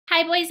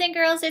Hi, boys and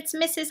girls, it's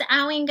Mrs.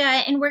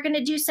 Awinga, and we're going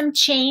to do some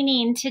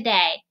chaining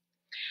today.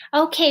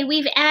 Okay,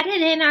 we've added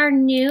in our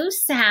new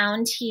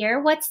sound here.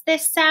 What's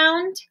this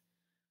sound?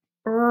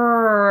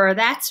 R,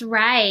 that's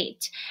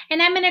right.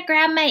 And I'm going to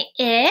grab my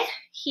I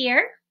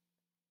here,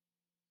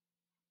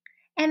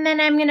 and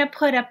then I'm going to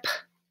put a P.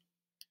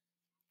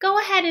 Go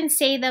ahead and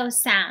say those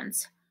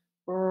sounds.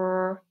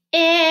 R,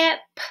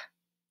 ip,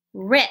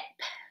 rip.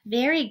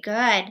 Very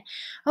good.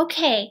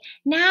 Okay,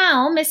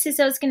 now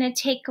Mrs. O is going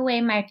to take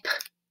away my P,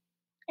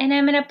 and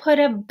I'm going to put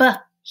a B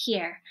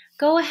here.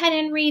 Go ahead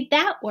and read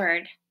that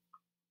word.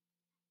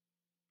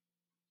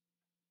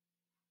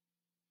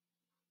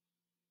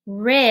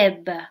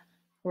 Rib,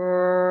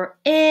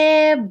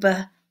 rib,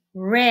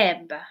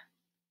 rib.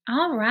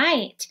 All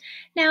right.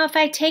 Now if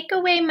I take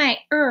away my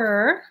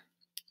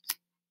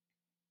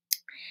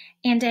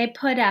and I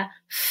put a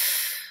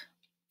f,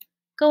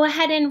 go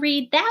ahead and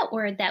read that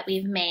word that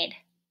we've made.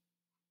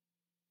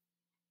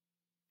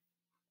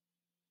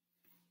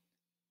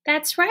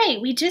 That's right.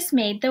 We just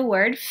made the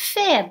word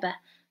fib.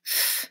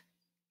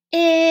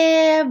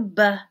 Ib,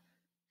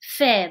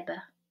 fib.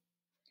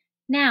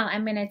 Now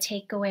I'm going to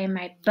take away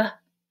my b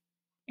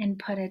and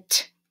put a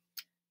t.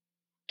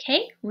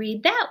 Okay,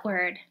 read that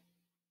word.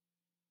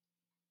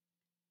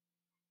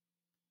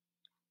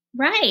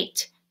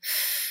 Right.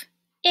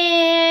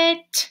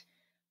 It,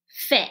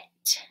 fit.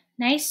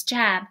 Nice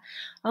job.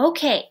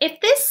 Okay,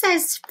 if this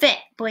says fit,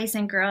 boys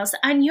and girls,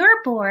 on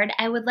your board,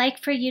 I would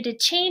like for you to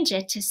change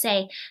it to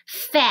say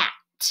fat.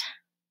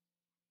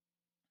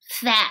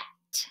 Fat.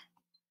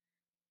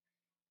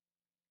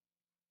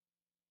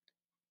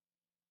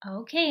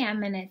 Okay,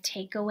 I'm going to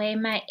take away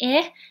my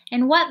I,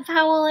 and what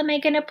vowel am I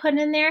going to put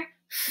in there?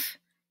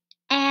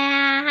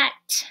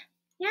 At.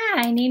 Yeah,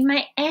 I need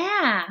my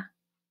a.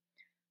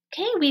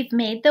 Okay, we've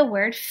made the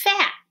word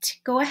fat.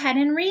 Go ahead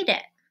and read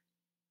it.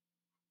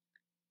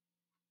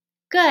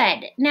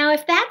 Good. Now,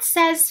 if that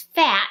says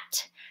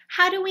fat,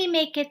 how do we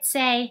make it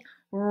say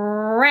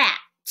rat?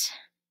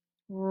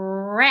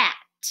 Rat.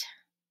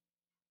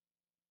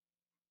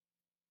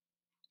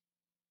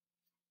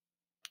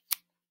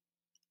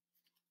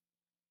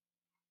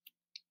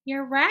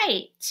 You're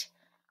right.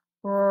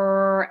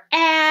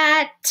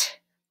 Rat,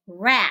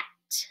 rat.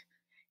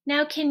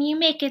 Now, can you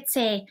make it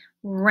say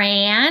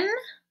ran?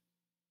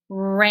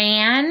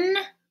 Ran.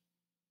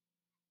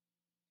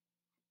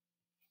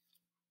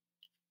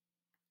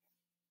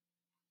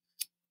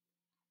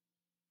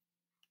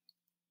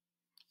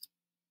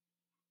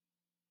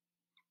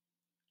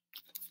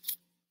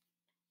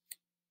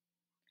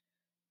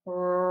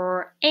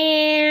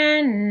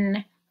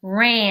 Ran,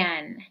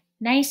 ran.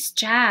 Nice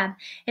job.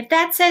 If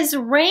that says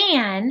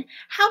ran,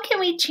 how can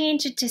we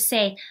change it to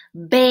say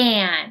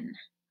ban?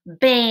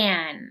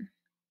 Ban.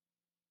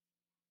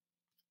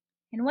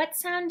 And what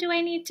sound do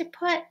I need to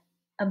put?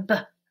 A b,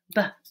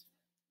 b,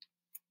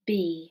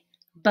 b,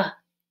 b.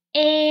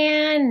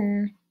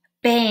 An,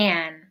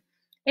 ban.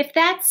 If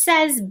that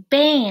says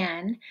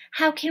ban,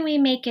 how can we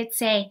make it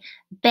say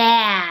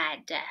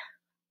bad?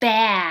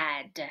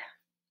 Bad.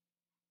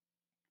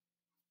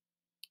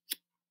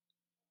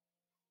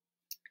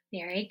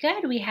 Very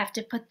good. We have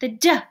to put the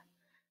d,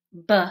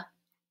 b,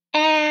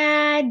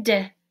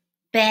 ad,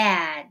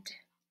 bad.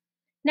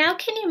 Now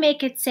can you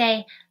make it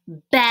say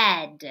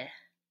bed?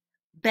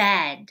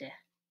 Bed.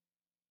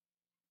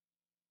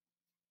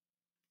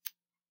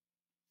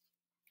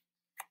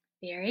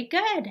 Very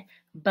good.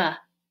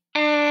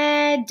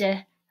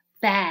 B-ad,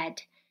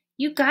 bed.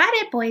 You got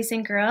it, boys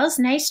and girls.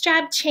 Nice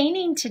job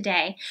chaining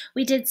today.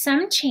 We did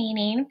some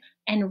chaining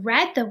and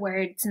read the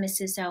words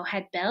Mrs. O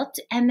had built,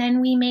 and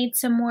then we made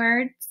some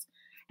words,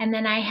 and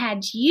then I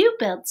had you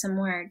build some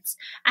words.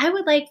 I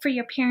would like for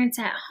your parents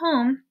at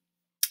home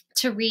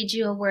to read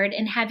you a word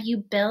and have you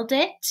build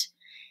it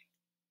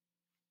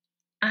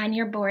on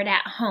your board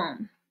at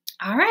home.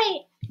 All right.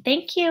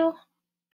 Thank you.